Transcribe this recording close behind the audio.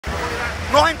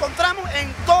Nos encontramos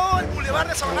en todo el bulevar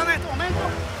de Sabana en este momento.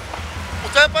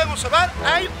 Ustedes pueden observar,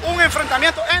 hay un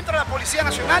enfrentamiento entre la Policía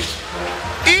Nacional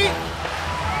y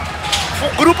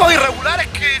grupos irregulares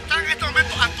que están en este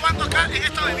momento actuando acá en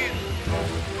esta avenida.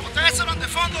 Como ustedes saben, de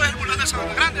fondo es el bulevar de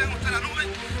Sabana Grande, ven ustedes la nube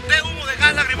de humo de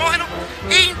gas lacrimógeno,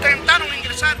 e intentaron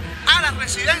ingresar a las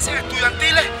residencias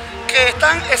estudiantiles que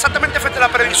están exactamente frente a la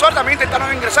previsora. También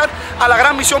intentaron ingresar a la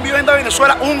gran misión Vivienda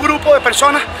Venezuela, un grupo de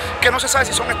personas que no se sabe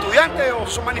si son estudiantes o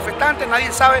son manifestantes,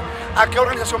 nadie sabe a qué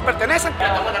organización pertenecen.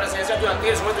 Estamos en la residencia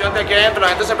estudiantil, somos estudiantes aquí adentro, la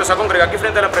gente se empezó a congregar aquí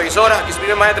frente a la previsora, aquí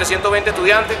viven más de 320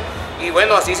 estudiantes. Y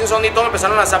bueno, así sin son ni todo,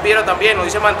 empezaron a lanzar piedras también, no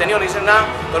dicen mantenido, no dicen nada.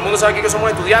 Todo el mundo sabe aquí que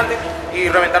somos estudiantes y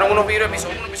reventaron unos vidrios de piso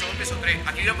 1, piso 2, piso 3.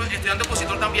 Aquí vive estudiante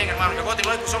opositor también, hermano. Yo tengo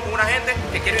una discusión con una gente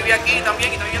que quiere vivir aquí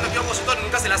también y está viviendo aquí opositor y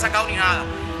nunca se le ha sacado ni nada.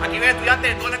 Aquí viven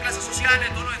estudiantes de todas las clases sociales, de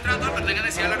todos los estratos, pero tengan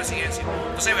necesidad de la residencia.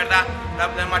 Entonces, verdad,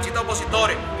 las marchitas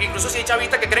opositores, incluso si hay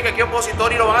chavistas que creen que aquí es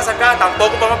opositor y lo van a sacar,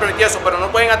 tampoco podemos permitir eso, pero no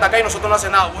pueden atacar y nosotros no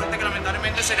hacemos nada. Hubo gente que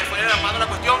lamentablemente se le fue de la mano la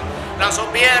cuestión, lanzó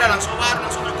piedra, lanzó barro,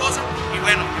 lanzó otras cosas y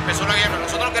bueno, empezó la guerra.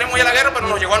 Nosotros no queremos ir a la guerra, pero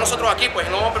nos llegó a nosotros aquí, pues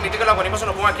no vamos a permitir que la guarismo se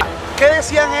nos ponga aquí. ¿Qué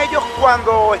decían ellos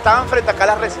cuando estaban frente acá a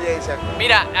las residencias?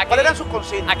 Mira, aquí, ¿cuáles eran sus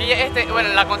consignas? Aquí, bueno,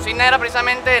 la consigna era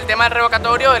precisamente el tema del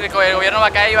revocatorio, el gobierno va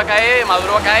a caer,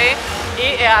 Maduro va a caer,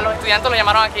 y a los estudiantes los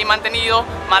llamaron aquí mantenidos,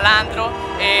 malandros,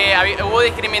 hubo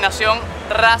discriminación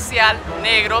racial,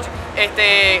 negros,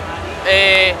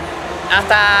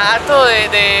 hasta acto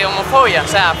de homofobia, o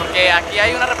sea, porque aquí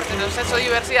hay una representación de sexo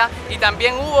diversidad y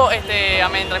también hubo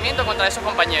amedrentamiento contra esos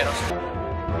compañeros.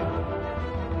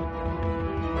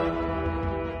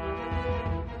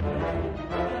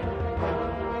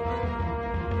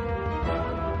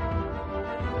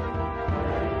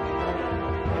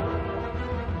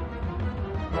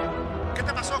 ¿Qué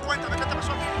te pasó? Cuéntame, ¿qué te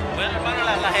pasó? Bueno,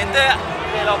 hermano, la gente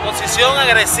de la oposición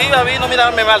agresiva vino,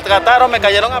 mira, me maltrataron, me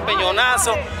cayeron a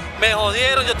peñonazos, me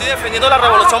jodieron. Yo estoy defendiendo la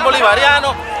revolución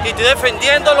bolivariana y estoy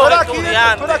defendiendo los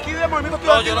estudiantes. ¿Tú eres aquí del movimiento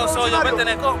No, yo no soy, yo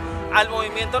pertenezco al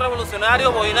movimiento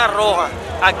revolucionario Boina Roja.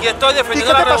 Aquí estoy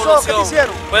defendiendo la revolución. ¿Qué te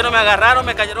hicieron? Bueno, me agarraron,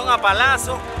 me cayeron a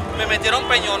palazos, me metieron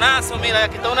peñonazos. Mira,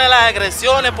 aquí está una de las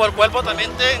agresiones, por el cuerpo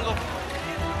también tengo.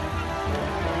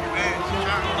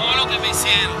 Todo lo que me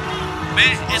hicieron.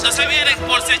 ¿Ves? Entonces vienen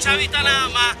por ser chavita nada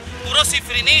más, puro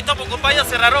cifrinito, por culpa ellos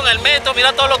cerraron el metro,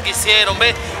 mira todo lo que hicieron,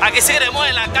 ¿ves? Aquí seguiremos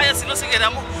en la calle, si no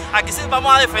seguiremos, aquí sí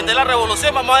vamos a defender la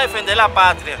revolución, vamos a defender la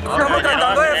patria. Estamos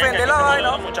tratando de defender la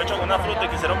vaina. Los muchachos con una fruta y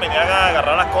quisieron venir a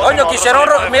agarrar las cosas. Coño, quisieron,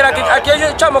 mira, aquí hay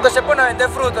un chamo que se pone a vender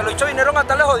fruta, los hechos vinieron a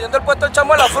estarle jodiendo el puesto del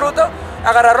chamo de la fruta,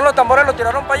 agarraron los tambores, los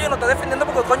tiraron para allá y nos está defendiendo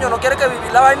porque coño no quiere que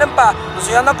vivir la vaina en paz. Los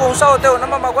hijos andan con un saboteo, una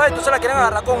mamagüey, entonces la quieren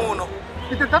agarrar con uno.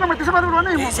 ¿Intentaron meterse para el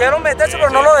urbanismo? Quisieron meterse, pero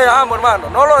no lo dejamos, hermano,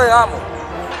 no lo dejamos.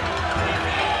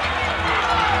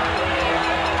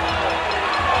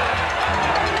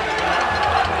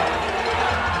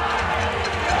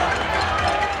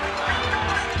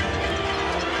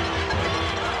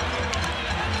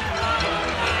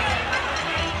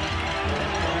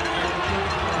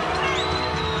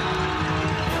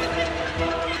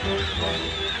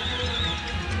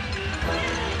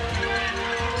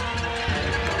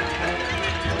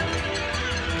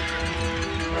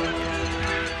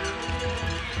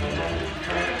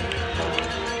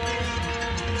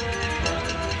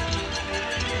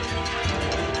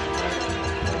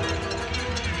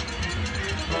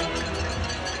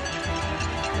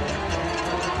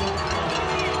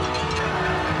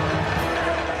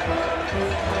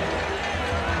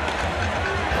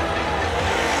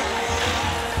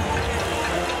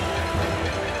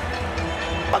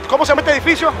 ¿Cómo se llama este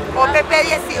edificio? OPP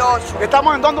 18.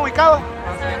 ¿Estamos en dónde ubicados?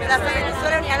 Plaza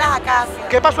Venezuela unía las acacias.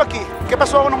 ¿Qué pasó aquí? ¿Qué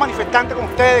pasó con unos manifestantes con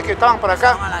ustedes que estaban por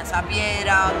acá? Empezaron a lanzar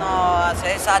piedras, a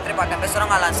hacer desastre, para acá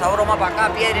empezaron a lanzar bromas para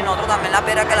acá, piedra, y nosotros también la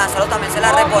piedra que lanzaron también se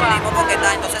la respondimos porque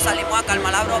entonces salimos a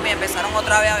calmar la broma y empezaron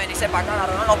otra vez a venirse para acá,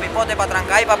 agarraron los pipotes para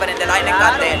trancar y para prender la aire en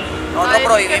cartel. Nosotros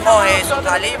prohibimos eso,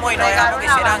 salimos y no dejamos que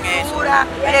hicieran eso.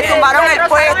 Le tumbaron el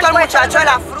puesto al muchacho de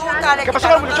la fruta. ¿Qué pasó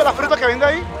con el muchacho de la fruta que vende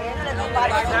ahí?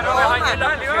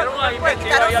 Pues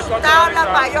quitaron sus tablas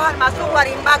para ellos armar su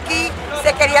guarimba aquí,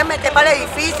 se querían meter para el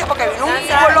edificio porque vino un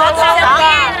coloto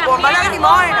acá, bomba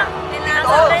lacrimógena.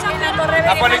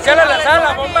 La policía le lanzaban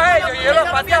las bombas a ellos y ellos los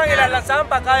pateaban y las lanzaban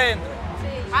para acá adentro.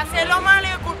 Hacerlo mal y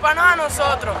culparnos a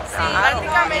nosotros.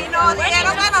 Prácticamente nos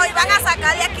dijeron que nos iban a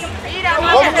sacar de aquí.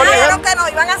 ¿Cómo dijeron que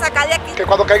nos iban a sacar de aquí. Que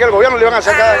cuando caiga el gobierno le iban a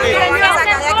sacar de aquí.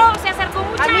 Se acercó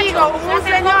un muchacho. Amigo, hubo un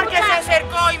señor que se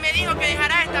acercó y me dijo que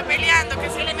dejara de estar peleando, que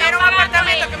si le diera un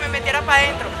apartamento que me metiera para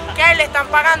adentro, que a él le están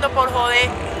pagando por joder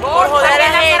a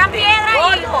la gente.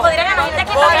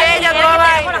 Botella, toda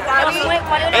vaina.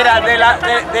 Mira,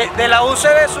 de la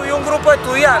UCB subió un grupo de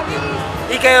estudiantes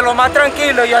y que de lo más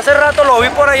tranquilo, y hace rato lo vi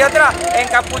por ahí atrás,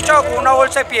 encapuchado con una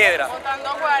bolsa de piedra.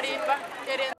 Botando guaripa.